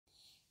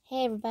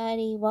Hey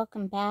everybody,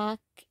 welcome back.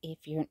 If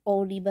you're an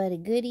oldie but a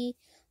goodie,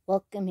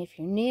 welcome. If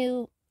you're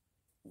new,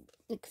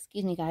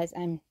 excuse me guys,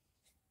 I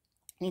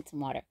need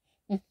some water.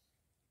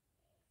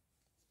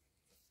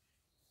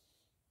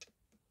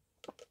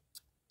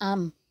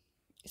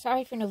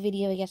 Sorry for no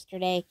video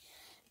yesterday.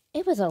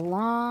 It was a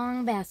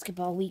long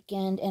basketball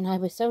weekend and I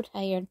was so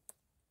tired.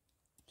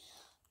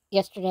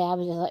 Yesterday I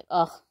was just like,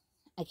 oh,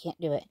 I can't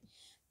do it.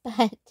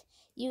 But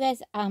you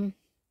guys,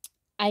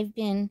 I've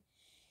been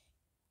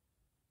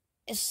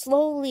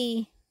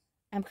slowly,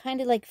 I'm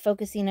kind of like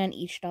focusing on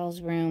each doll's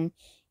room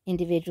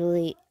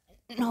individually.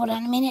 Hold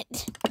on a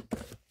minute.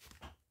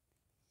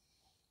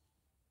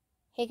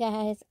 Hey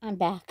guys, I'm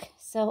back.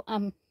 So,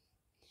 I'm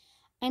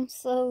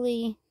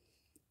slowly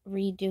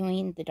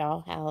redoing the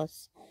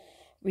dollhouse,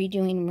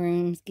 redoing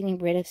rooms, getting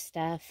rid of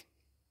stuff.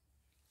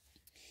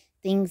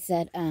 Things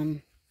that,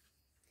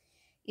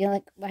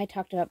 like I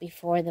talked about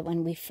before, that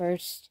when we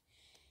first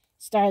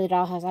started the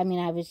dollhouse, I mean,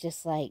 I was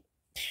just like,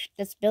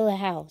 let's build a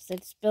house,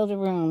 let's build a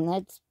room,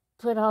 let's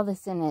put all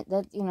this in it,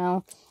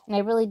 and I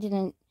really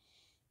didn't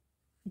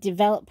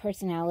develop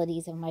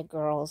personalities of my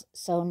girls.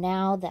 So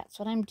now that's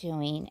what I'm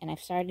doing, and I've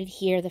started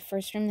here. The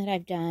first room that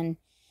I've done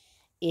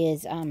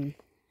is,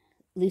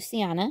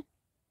 Lucina. And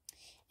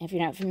if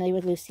you're not familiar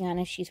with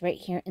Lucina, she's right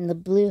here in the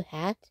blue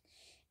hat.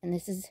 And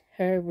this is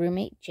her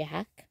roommate,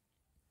 Jack.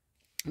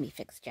 Let me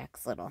fix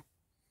Jack's little,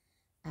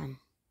 there,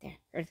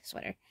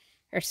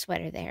 her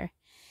sweater there.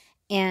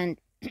 And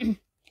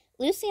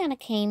Lucina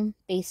came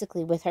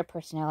basically with her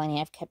personality.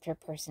 I've kept her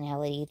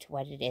personality to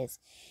what it is.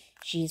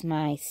 She's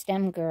my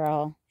STEM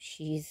girl.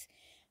 She's,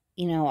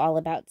 all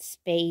about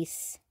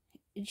space.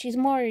 She's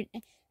more,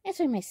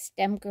 necessarily my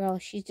STEM girl.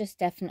 She just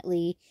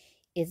definitely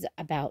is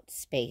about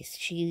space.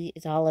 She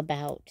is all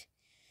about,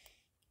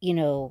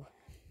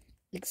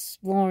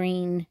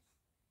 exploring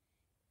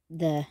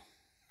the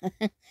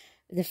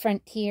the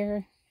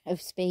frontier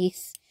of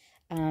space.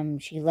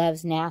 She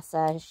loves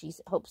NASA. She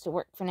hopes to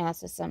work for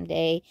NASA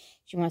someday.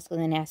 She wants to go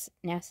to the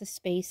NASA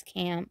space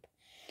camp.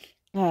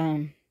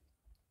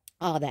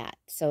 All that.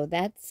 So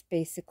that's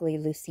basically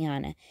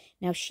Lucina.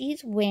 Now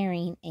she's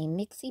wearing a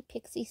Mixie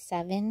Pixie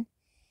 7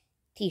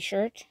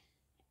 t-shirt.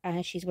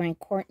 She's wearing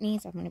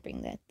Courtney's. I'm going to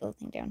bring that little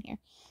thing down here.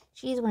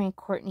 She's wearing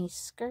Courtney's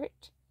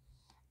skirt.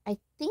 I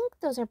think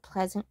those are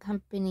Pleasant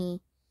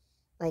Company,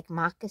 like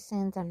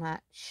moccasins. I'm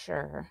not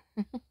sure.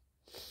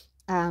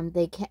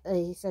 They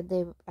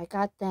said I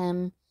got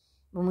them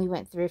when we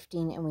went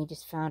thrifting, and we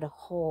just found a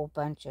whole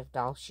bunch of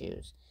doll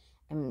shoes.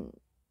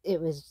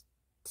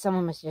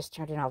 Someone must have just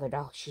turned in all their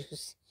doll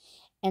shoes.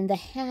 And the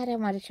hat I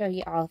want to show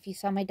you all. If you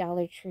saw my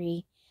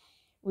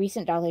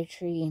recent Dollar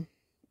Tree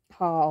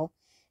haul,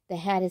 the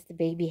hat is the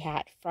baby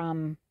hat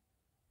from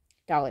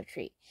Dollar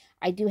Tree.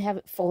 I do have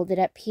it folded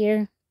up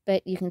here,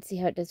 but you can see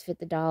how it does fit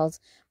the dolls.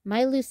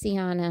 My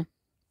Lucina,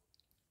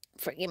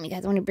 forgive me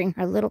guys, I want to bring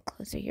her a little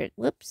closer here.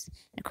 Whoops.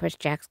 And of course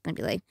Jack's going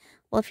to be like,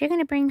 well, if you're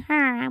going to bring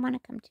her, I want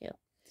to come too.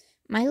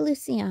 My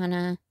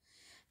Lucina,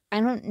 I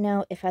don't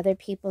know if other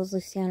people's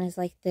Lucina is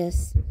like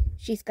this.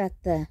 She's got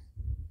the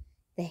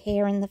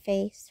hair in the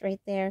face right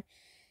there.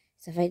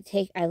 So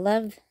if I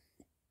love,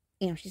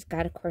 she's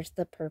got, of course,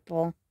 her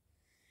purple.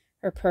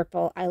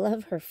 I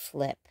love her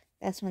flip.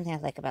 That's one thing I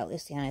like about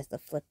Lucina, is the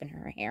flip in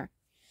her hair.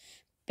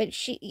 But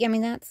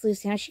that's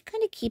Lucina. She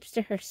kind of keeps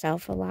to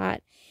herself a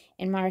lot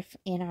in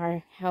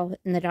the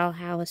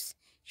dollhouse.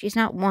 She's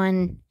not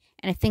one,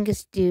 and I think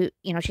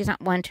she's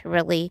not one to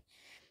really,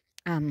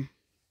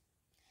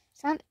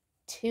 it's not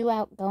too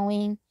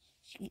outgoing.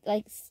 She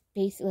likes,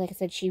 basically, like I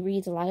said, she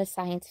reads a lot of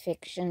science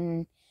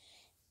fiction,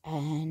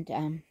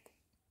 and,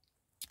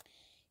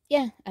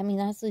 yeah,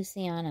 that's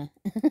Lucina.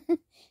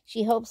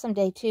 She hopes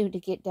someday, too, to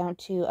get down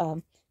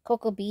to,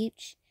 Cocoa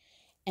Beach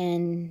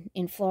and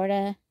in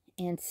Florida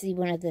and see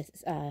one of the,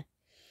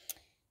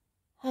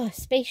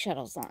 space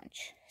shuttles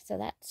launch. So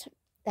that's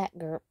that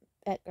girl.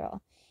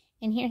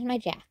 And here's my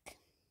Jack.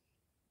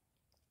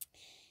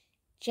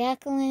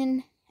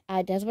 Jacqueline,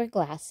 does wear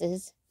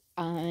glasses.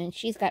 And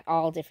she's got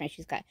all different.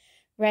 She's got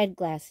red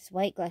glasses,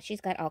 white glasses.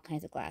 She's got all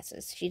kinds of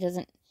glasses. She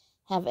doesn't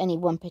have any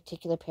one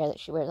particular pair that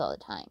she wears all the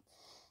time.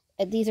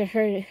 These are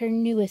her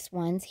newest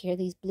ones here,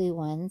 these blue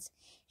ones.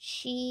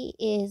 She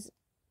is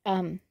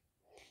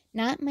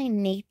not my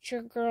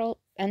nature girl.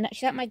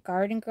 She's not my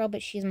garden girl,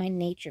 but she's my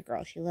nature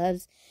girl. She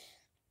loves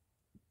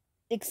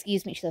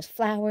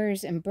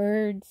flowers and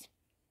birds,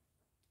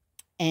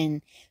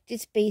 and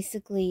just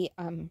basically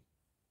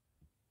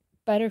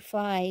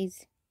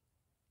butterflies,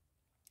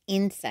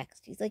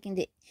 insects. She's like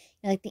into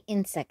the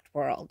insect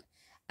world.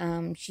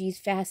 She's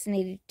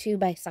fascinated too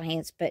by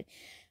science, but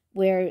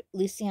where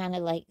Lucina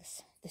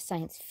likes the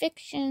science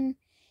fiction,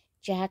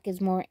 Jack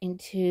is more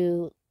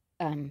into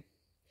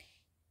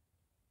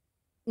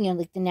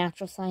like the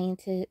natural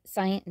science, and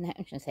that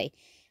I'm gonna say,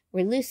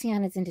 where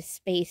Lucina's into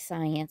space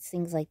science,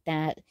 things like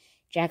that.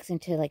 Jack's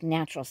into like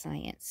natural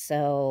science.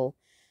 So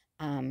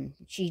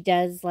she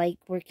does like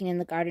working in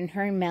the garden.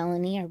 Her and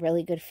Melanie are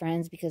really good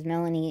friends because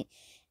Melanie,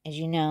 as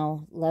you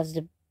know, loves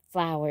the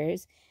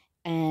flowers.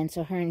 And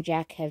so her and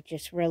Jack have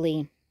just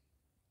really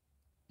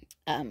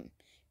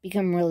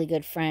become really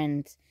good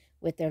friends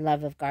with their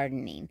love of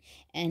gardening.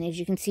 And as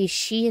you can see,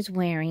 she is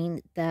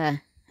wearing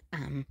the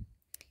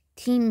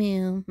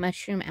Timu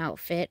mushroom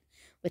outfit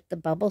with the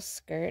bubble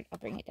skirt. I'll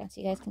bring it down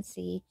so you guys can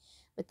see.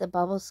 With the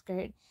bubble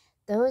skirt.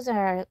 Those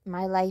are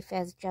My Life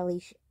as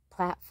Jelly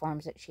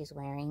platforms that she's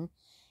wearing.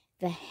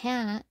 The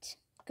hat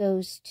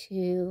goes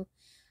to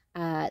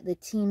the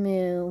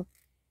Timu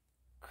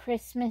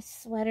Christmas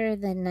sweater,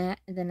 the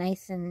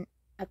nice and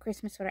a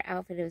Christmas sweater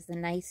outfit. It was the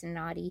Nice and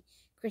Naughty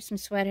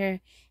Christmas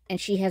sweater, and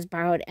she has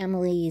borrowed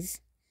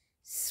Emily's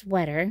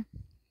sweater.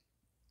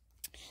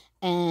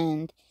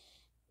 And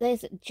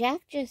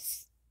Jack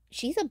just,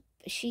 she's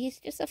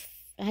just a,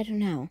 I don't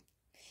know.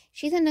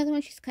 She's another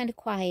one, she's kind of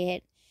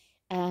quiet.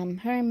 Her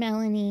and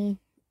Melanie,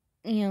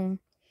 you know,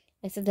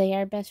 I said they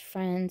are best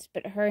friends,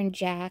 but her and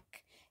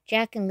Jack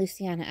and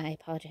Luciana, I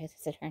apologize, I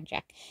said her and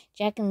Jack.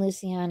 Jack and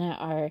Luciana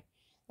are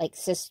like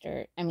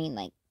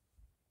like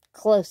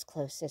close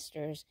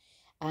sisters.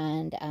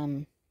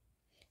 And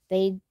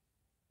they,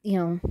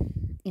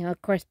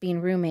 of course,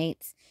 being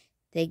roommates,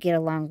 they get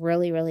along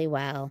really, really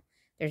well.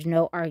 There's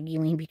no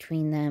arguing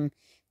between them.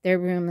 Their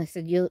room, I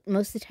said,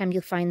 most of the time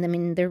you'll find them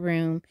in their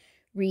room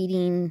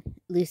reading.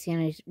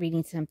 Luciana's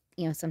reading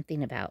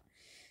something about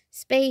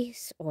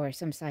space or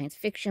some science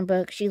fiction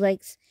book.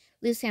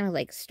 Luciana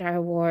likes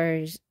Star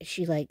Wars.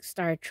 She likes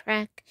Star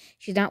Trek.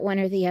 She's not one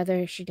or the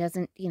other. She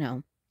doesn't,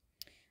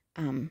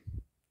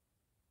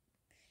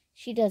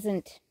 she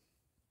doesn't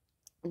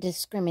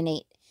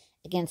discriminate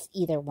against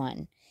either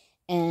one.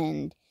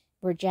 And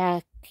where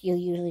Jack, you'll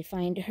usually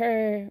find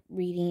her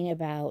reading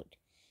about,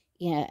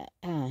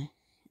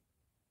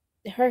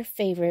 her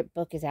favorite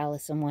book is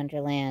Alice in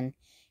Wonderland.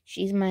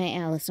 She's my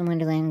Alice in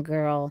Wonderland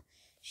girl,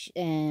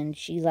 and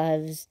she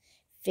loves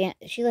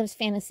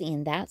fantasy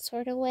in that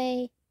sort of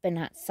way, but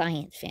not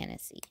science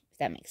fantasy, if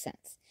that makes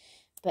sense.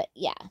 But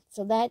yeah,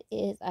 so that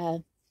is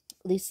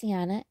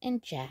Luciana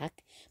and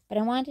Jack. But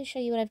I wanted to show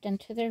you what I've done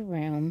to their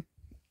room.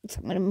 So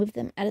I'm going to move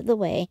them out of the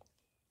way.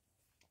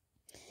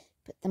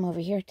 Put them over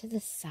here to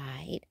the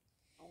side.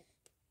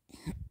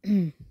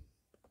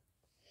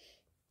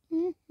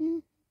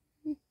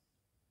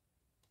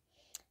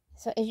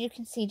 So as you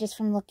can see, just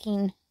from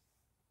looking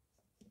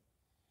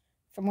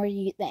from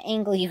the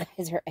angle you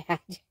guys are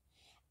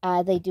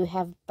at, they do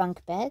have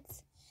bunk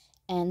beds.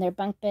 And their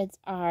bunk beds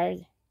are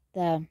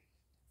they're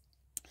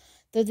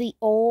the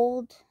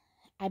old,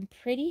 I'm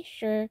pretty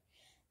sure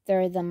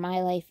they're the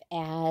My Life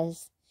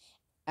as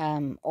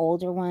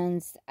older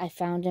ones. I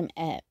found them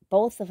at,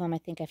 both of them I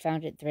think I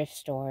found at thrift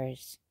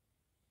stores.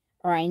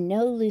 Or I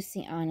know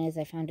Luciana's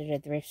I found it at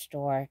a thrift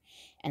store.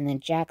 And then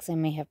Jack's I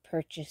may have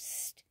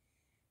purchased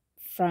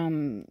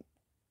from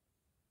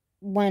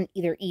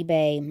either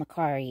eBay,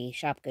 Macari,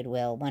 Shop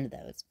Goodwill, one of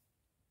those.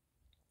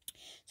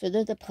 So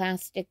they're the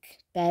plastic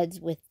beds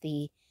with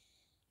the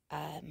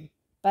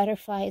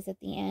butterflies at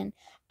the end.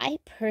 I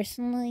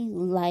personally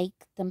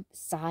like the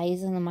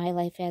size of the My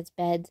Life as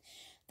beds.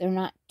 They're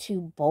not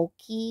too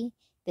bulky.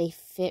 They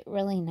fit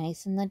really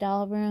nice in the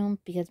doll room,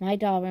 because my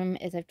doll room,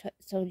 as I've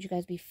told you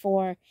guys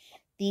before,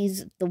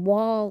 the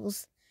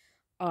walls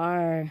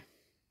are,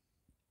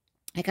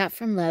 I got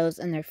from Lowe's,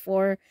 and they're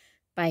 4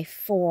 by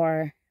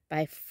 4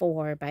 by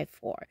 4 by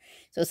 4.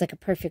 So it's like a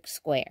perfect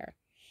square.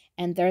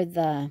 And they're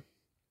the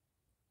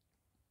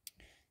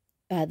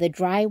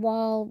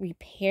drywall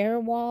repair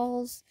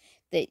walls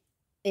that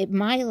at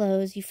my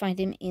Lowe's, you find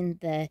them in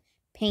the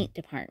paint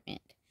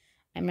department.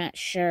 I'm not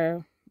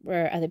sure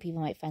where other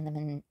people might find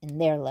them in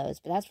their Lowe's,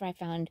 but that's where I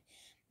found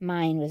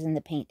mine, was in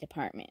the paint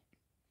department.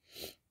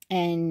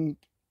 And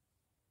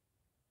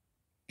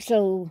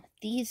so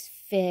these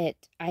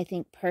fit, I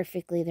think,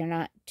 perfectly. They're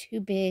not too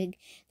big.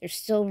 There's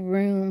still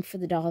room for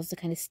the dolls to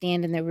kind of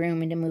stand in their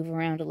room and to move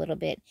around a little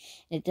bit.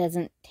 And it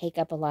doesn't take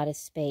up a lot of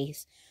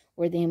space.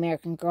 Where the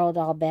American Girl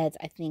doll beds,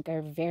 I think,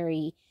 are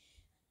very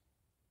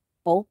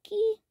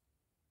bulky,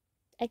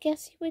 I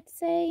guess you would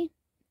say.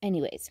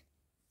 Anyways,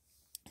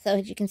 so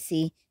as you can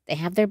see, they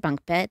have their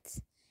bunk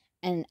beds.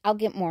 And I'll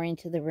get more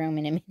into the room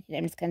in a minute.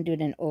 I'm just going to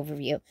do an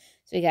overview.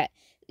 So we got,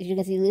 as you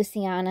can see,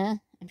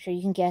 Luciana, I'm sure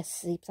you can guess,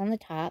 sleeps on the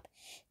top.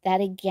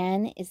 That,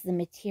 again, is the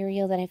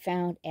material that I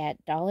found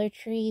at Dollar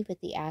Tree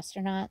with the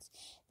astronauts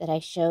that I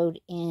showed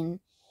in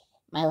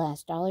my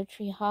last Dollar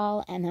Tree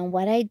haul. And then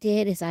what I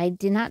did is I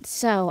did not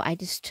sew. I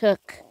just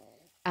took,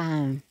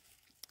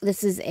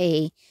 this is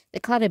they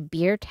call it a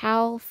beer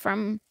towel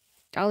from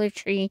Dollar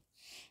Tree.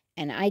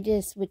 And I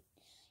just, with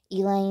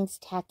Elaine's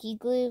tacky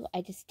glue,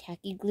 I just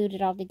tacky glued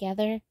it all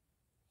together.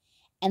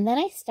 And then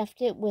I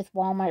stuffed it with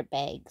Walmart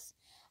bags.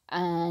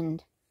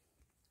 And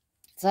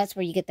so that's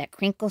where you get that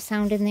crinkle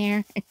sound in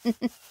there.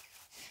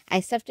 I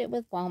stuffed it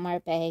with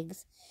Walmart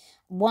bags.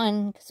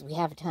 1, because we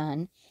have a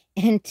ton.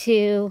 And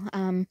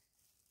 2,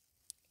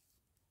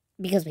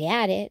 because we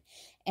had it.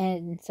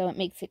 And so it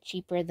makes it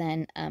cheaper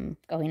than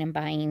going and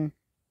buying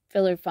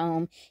filler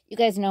foam. You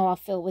guys know I'll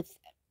fill with,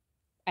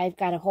 I've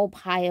got a whole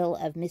pile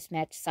of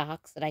mismatched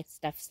socks that I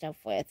stuff stuff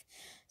with.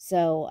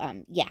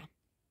 So, yeah.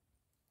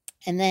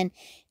 And then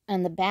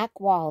on the back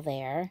wall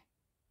there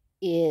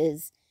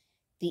is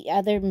the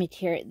other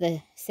material,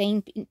 the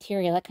same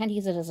material. I kind of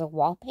use it as a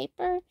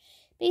wallpaper,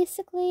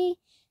 basically.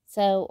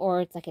 So,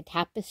 or it's like a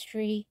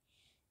tapestry.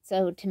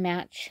 So, to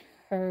match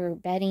her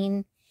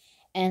bedding.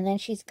 And then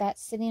she's got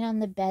sitting on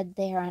the bed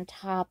there on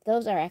top.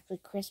 Those are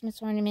actually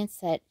Christmas ornaments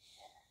that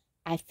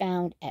I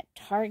found at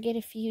Target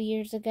a few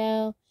years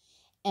ago.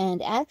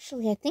 And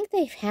actually, I think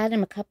they've had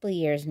them a couple of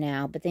years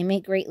now, but they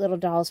make great little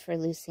dolls for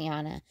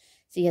Lucina.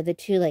 So you have the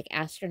two, like,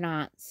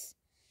 astronauts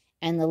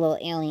and the little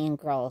alien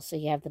girl. So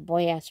you have the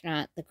boy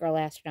astronaut, the girl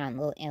astronaut, and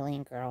the little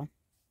alien girl.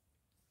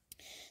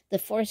 The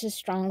Force is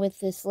Strong with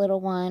this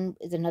little one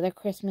is another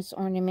Christmas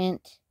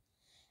ornament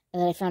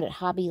that I found at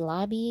Hobby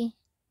Lobby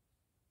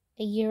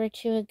a year or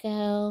two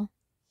ago.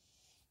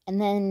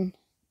 And then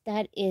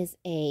that is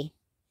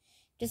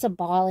just a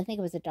ball. I think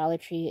it was a Dollar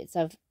Tree.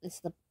 It's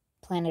the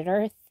planet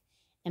Earth.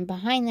 And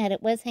behind that,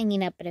 it was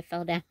hanging up, but it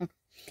fell down,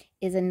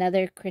 is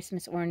another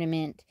Christmas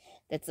ornament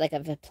that's like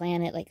of a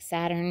planet like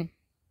Saturn.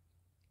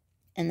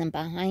 And then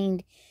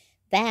behind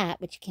that,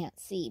 which you can't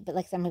see, but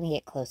like I'm going to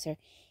get closer,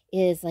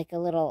 is like a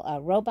little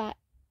robot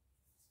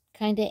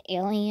kind of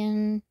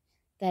alien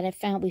that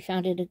we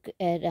found it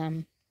at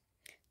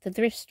the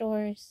thrift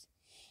stores.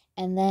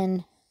 And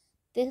then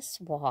this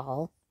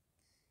wall,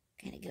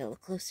 kind of get a little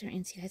closer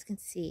and so you guys can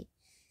see.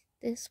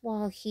 This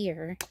wall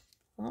here,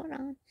 hold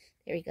on,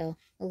 there we go,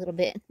 a little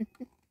bit.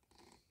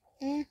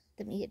 Let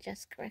me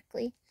adjust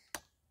correctly.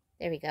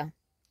 There we go.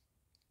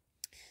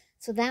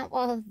 So that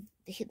wall,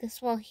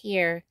 this wall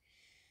here,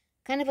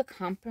 kind of a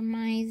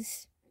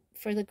compromise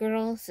for the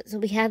girls. So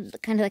we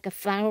had kind of like a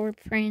flower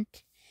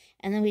print,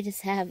 and then we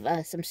just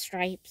have some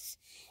stripes.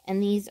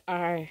 And these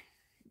are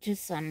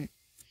just some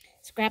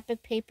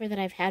scrapbook paper that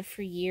I've had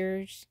for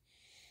years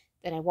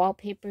that I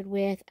wallpapered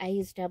with. I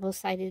used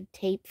double-sided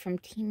tape from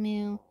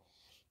Temu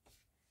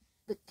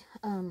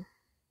to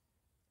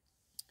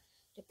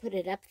put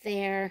it up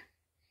there.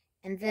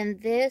 And then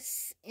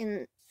this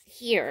in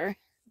here,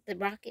 the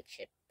rocket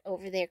ship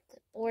over there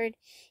clipboard,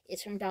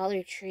 is from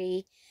Dollar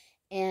Tree.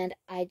 And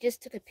I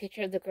just took a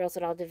picture of the girls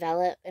that all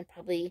develop and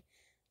probably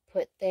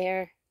put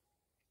there.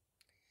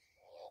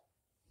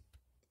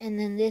 And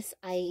then this,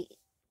 I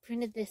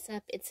printed this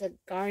up. It's a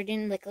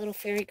garden, like a little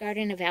fairy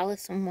garden of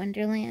Alice in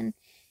Wonderland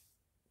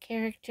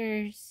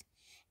characters.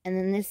 And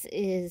then this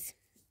is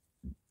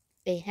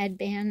a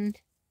headband.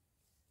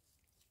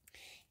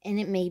 And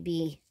it may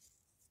be,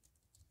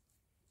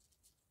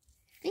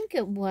 I think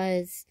it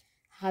was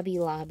Hobby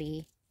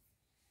Lobby.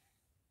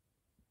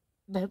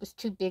 But it was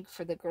too big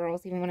for the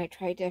girls, even when I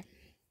tried to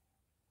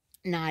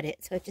knot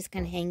it. So it just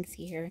kind of hangs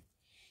here.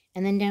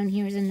 And then down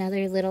here is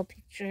another little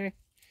picture.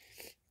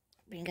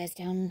 Bring you guys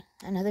down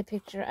another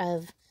picture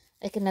of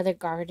like another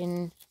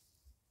garden.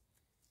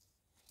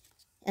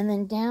 And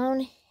then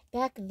down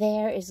back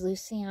there is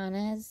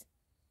Lucina's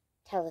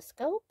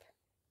telescope.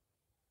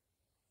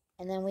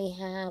 And then we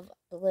have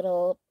the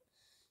little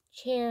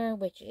chair,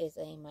 which is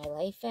a My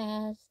Life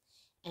As.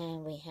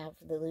 And we have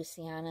the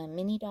Lucina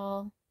mini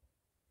doll.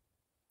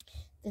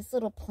 This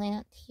little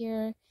plant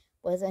here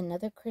was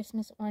another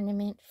Christmas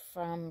ornament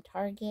from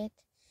Target.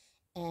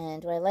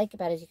 And what I like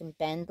about it is you can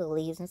bend the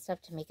leaves and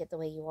stuff to make it the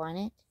way you want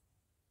it.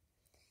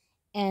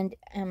 And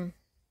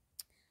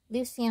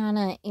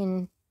Lucina,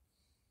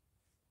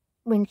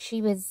 when she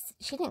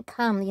didn't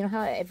come, you know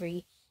how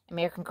every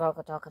American Girl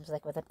doll comes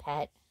like with a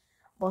pet?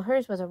 Well,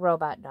 hers was a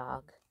robot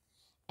dog.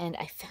 And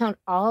I found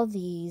all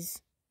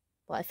these,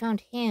 well, I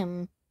found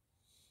him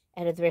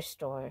at a thrift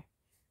store.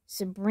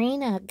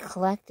 Sabrina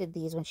collected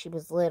these when she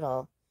was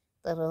little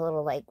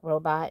like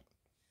robot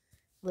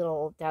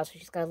little dolls. So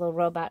she's got a little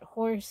robot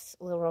horse,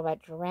 a little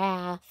robot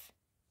giraffe.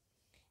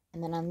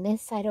 And then on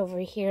this side over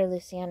here,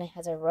 Lucina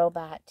has a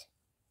robot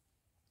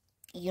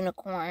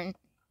unicorn.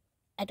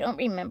 I don't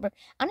remember.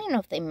 I don't even know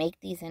if they make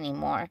these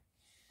anymore.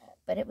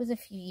 But it was a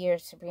few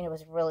years. Sabrina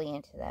was really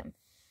into them.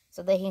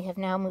 So they have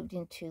now moved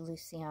into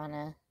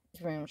Lucina's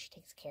room. She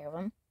takes care of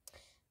them.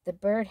 The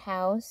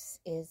birdhouse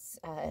is,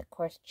 of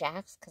course,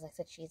 Jack's, because I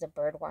said she's a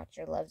bird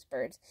watcher, loves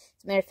birds.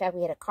 As a matter of fact,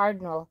 we had a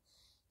cardinal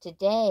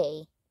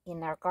today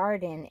in our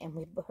garden,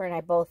 and her and I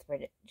both were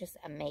just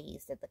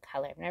amazed at the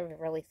color. I've never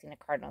really seen a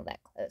cardinal that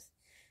close.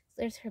 So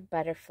there's her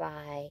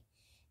butterfly,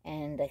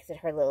 and like I said,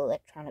 her little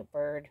electronic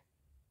bird.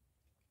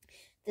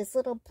 This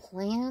little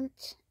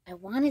plant, I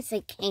want to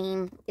say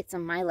it's a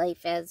My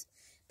Life As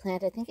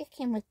plant. I think it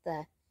came with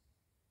the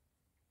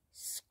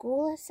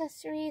school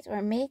accessories, or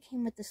it may have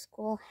came with the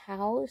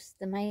schoolhouse,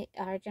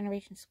 Our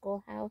Generation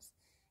schoolhouse.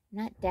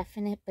 Not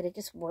definite, but it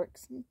just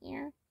works in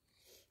here.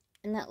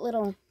 And that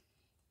little,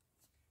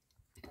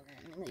 hold on,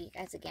 let me move you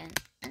guys again.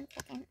 1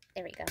 second.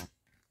 There we go.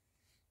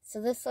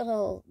 So this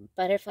little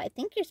butterfly, I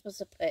think you're supposed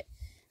to put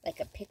like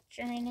a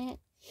picture in it,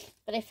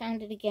 but I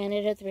found it again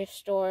at a thrift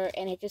store,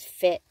 and it just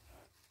fit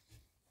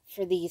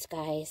for these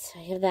guys.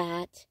 I have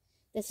that.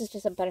 This is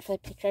just a butterfly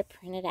picture I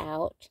printed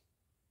out.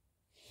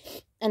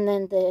 And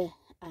then the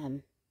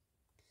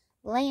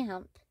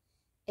lamp,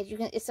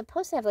 it's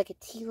supposed to have like a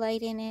tea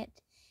light in it,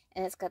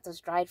 and it's got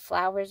those dried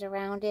flowers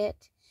around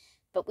it.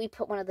 But we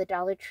put one of the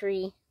Dollar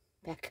Tree,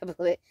 back up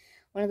a bit,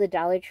 one of the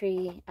Dollar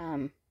Tree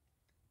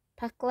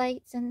puck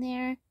lights in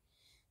there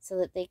so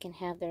that they can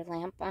have their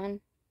lamp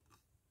on.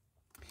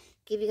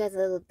 Give you guys a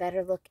little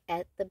better look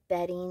at the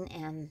bedding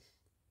and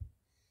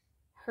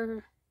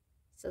her.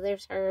 So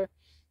there's her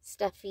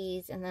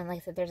stuffies, and then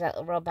like I said, there's that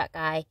little robot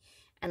guy,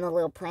 and the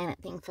little planet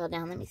thing fell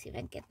down. Let me see if I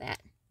can get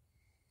that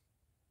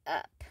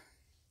up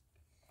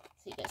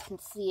so you guys can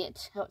see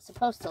it how it's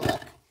supposed to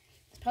look.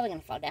 It's probably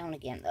gonna fall down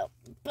again though,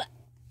 but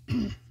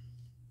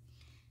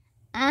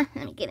let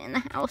me get in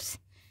the house.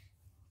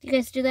 Do you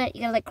guys do that?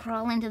 You gotta like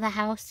crawl into the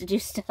house to do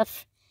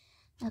stuff.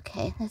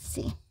 Okay, let's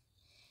see.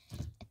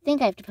 I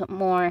think I have to put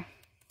more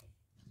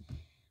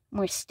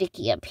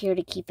sticky up here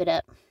to keep it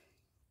up.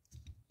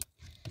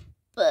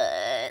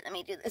 But let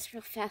me do this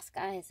real fast,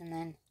 guys, and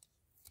then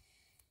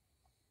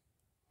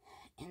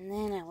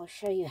I will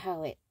show you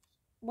how it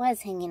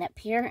was hanging up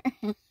here,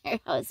 or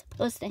how it's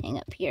supposed to hang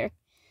up here.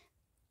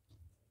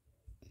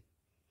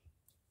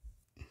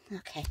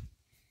 Okay,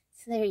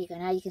 so there you go.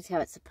 Now you can see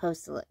how it's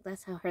supposed to look.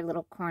 That's how her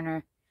little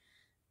corner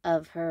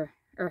of her,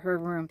 or her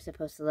room's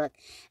supposed to look.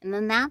 And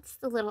then that's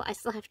the little, I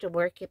still have to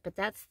work it, but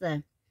that's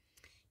the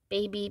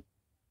baby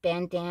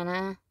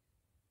bandana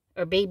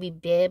or baby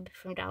bib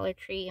from Dollar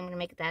Tree. I'm going to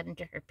make that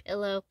into her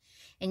pillow.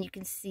 And you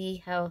can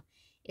see how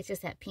it's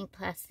just that pink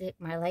plastic,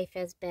 my life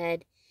as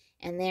bed.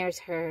 And there's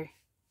her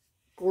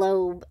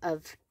globe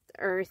of the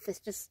earth. It's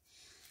just,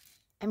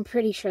 I'm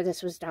pretty sure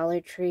this was Dollar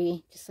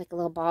Tree, just like a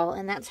little ball.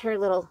 And that's her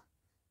little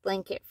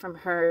blanket from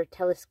her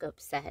telescope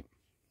set.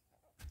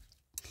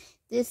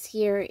 This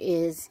here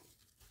is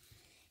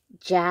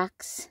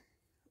Jack's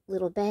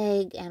little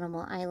bag,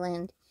 Animal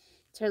Island.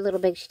 It's her little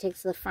bag she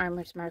takes to the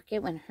farmer's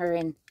market when her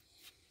and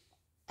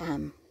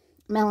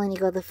Melanie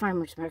go to the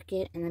farmer's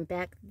market. And then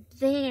back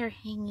there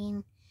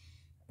hanging,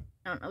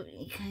 I don't know if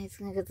you guys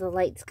can get the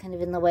lights kind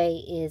of in the way,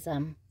 is,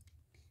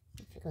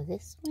 if I go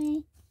this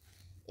way,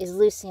 is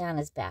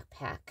Lucina's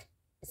backpack.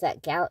 Is that,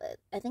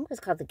 I think it was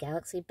called the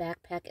Galaxy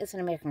backpack. It's an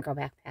American Girl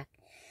backpack.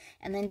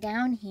 And then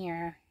down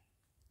here,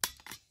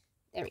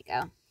 there we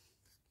go.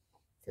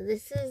 So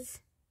this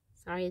is,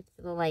 sorry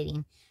for the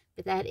lighting,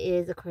 but that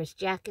is, of course,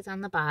 Jack is on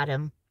the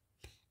bottom.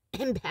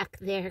 And back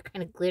there,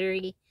 kind of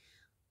glittery,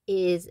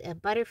 is a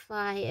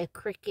butterfly, a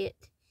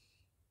cricket,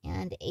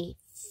 and a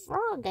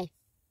frog, I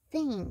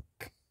think.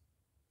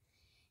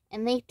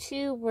 And they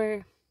too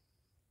were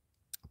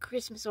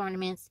Christmas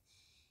ornaments.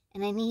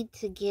 And I need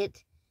to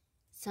get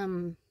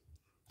some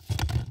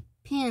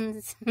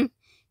pins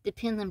to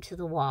pin them to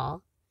the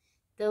wall.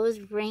 Those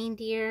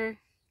reindeer,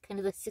 kind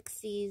of the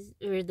 60s,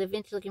 or the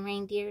vintage looking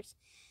reindeers,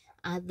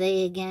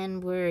 they again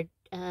were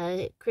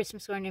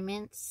Christmas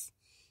ornaments.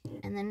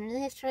 And then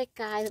this right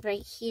guy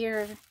right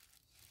here,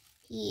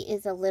 he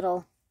is a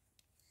little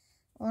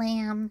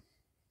lamb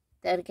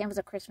that again was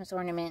a Christmas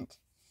ornament,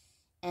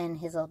 and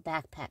his little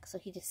backpack. So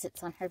he just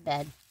sits on her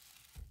bed.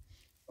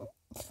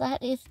 So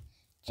that is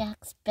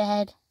Jack's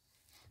bed.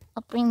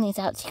 I'll bring these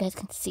out so you guys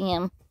can see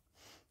him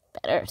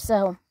better.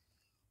 So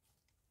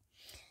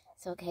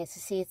okay, so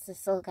see, it's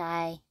this little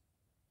guy,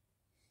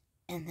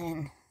 and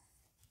then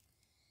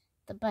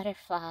the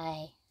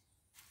butterfly,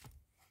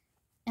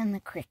 and the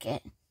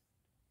cricket.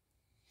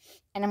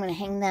 And I'm going to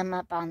hang them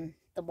up on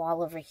the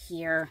wall over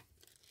here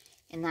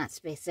in that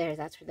space there.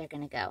 That's where they're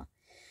going to go.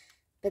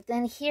 But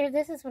then here,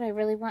 this is what I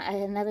really want.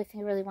 Another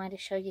thing I really wanted to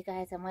show you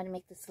guys. I want to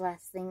make this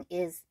last thing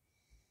is,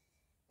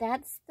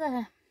 that's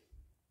the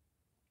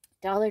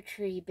Dollar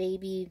Tree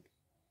baby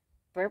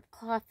burp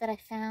cloth that I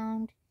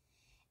found.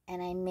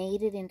 And I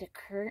made it into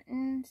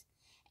curtains.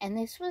 And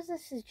this was a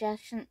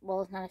suggestion.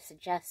 Well, it's not a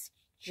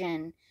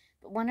suggestion.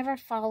 But one of our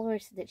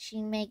followers said that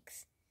she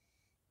makes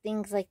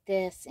things like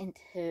this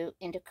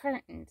into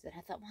curtains. And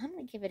I thought, well, I'm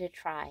going to give it a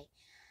try.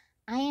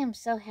 I am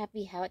so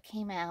happy how it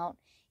came out.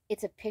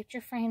 It's a picture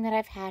frame that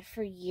I've had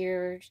for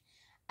years.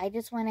 I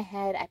just went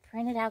ahead, I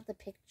printed out the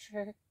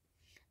picture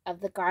of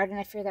the garden.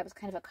 I figured that was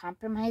kind of a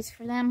compromise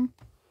for them.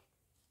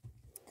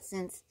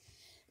 Since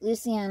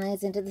Lucina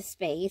is into the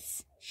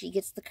space, she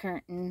gets the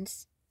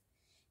curtains.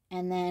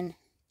 And then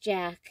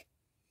Jack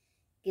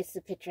gets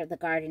the picture of the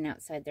garden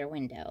outside their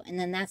window. And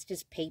then that's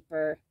just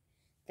paper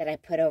that I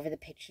put over the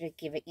picture to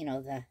give it, you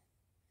know,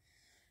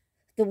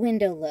 the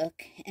window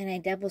look. And I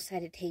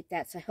double-sided taped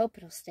that, so I hope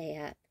it'll stay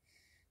up.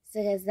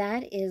 So guys,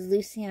 that is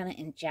Lucina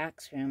and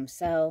Jack's room.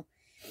 So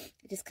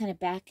just kind of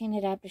backing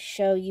it up to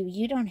show you,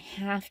 you don't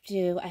have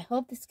to. I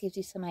hope this gives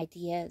you some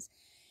ideas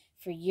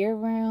for your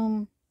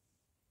room.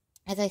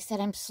 As I said,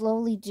 I'm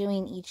slowly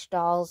doing each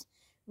doll's,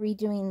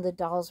 redoing the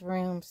doll's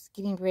rooms,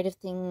 getting rid of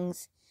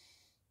things,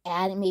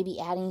 maybe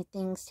adding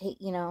things to,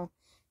 you know.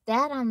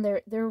 That on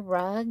their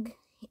rug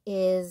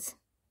is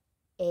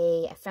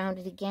I found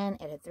it again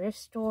at a thrift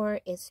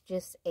store. It's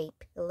just a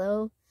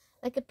pillow,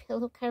 like a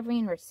pillow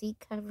covering or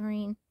seat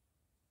covering.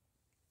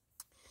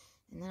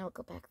 And then I'll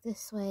go back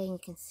this way and you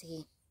can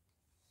see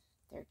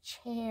their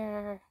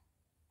chair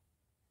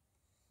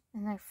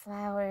and their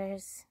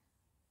flowers.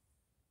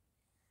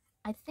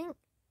 I think,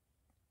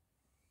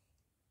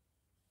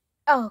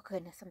 oh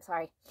goodness, I'm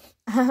sorry.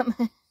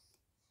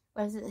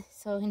 What is it?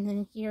 So, and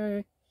then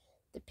here,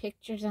 the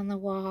pictures on the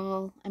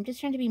wall. I'm just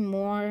trying to be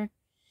more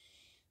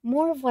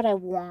of what I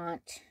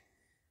want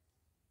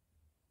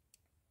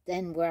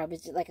than where I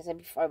was, like I said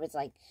before, I was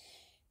like,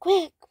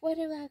 quick, what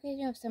do I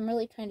do? So I'm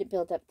really trying to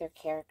build up their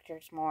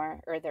characters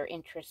more, or their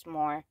interests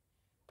more,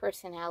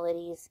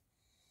 personalities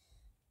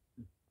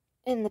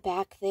in the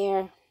back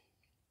there.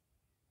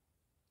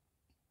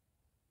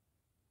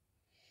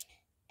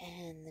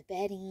 And the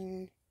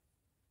bedding.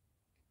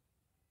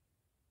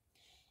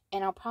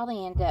 And I'll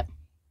probably end up,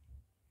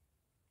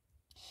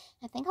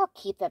 I think I'll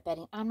keep that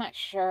bedding. I'm not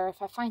sure.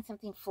 If I find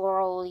something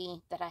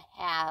florally that I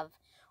have,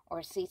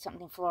 or see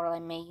something floral, I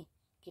may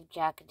give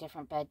Jack a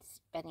different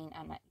bedding.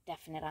 I'm not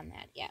definite on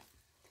that yet.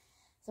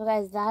 So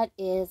guys, that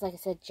is, like I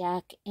said,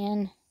 Jack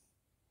and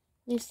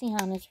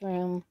Luciana's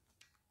room.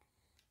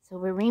 So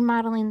we're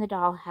remodeling the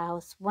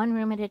dollhouse, one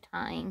room at a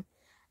time.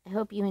 I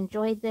hope you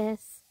enjoyed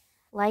this.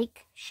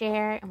 Like,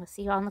 share, and we'll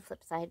see you on the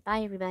flip side.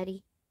 Bye,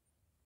 everybody.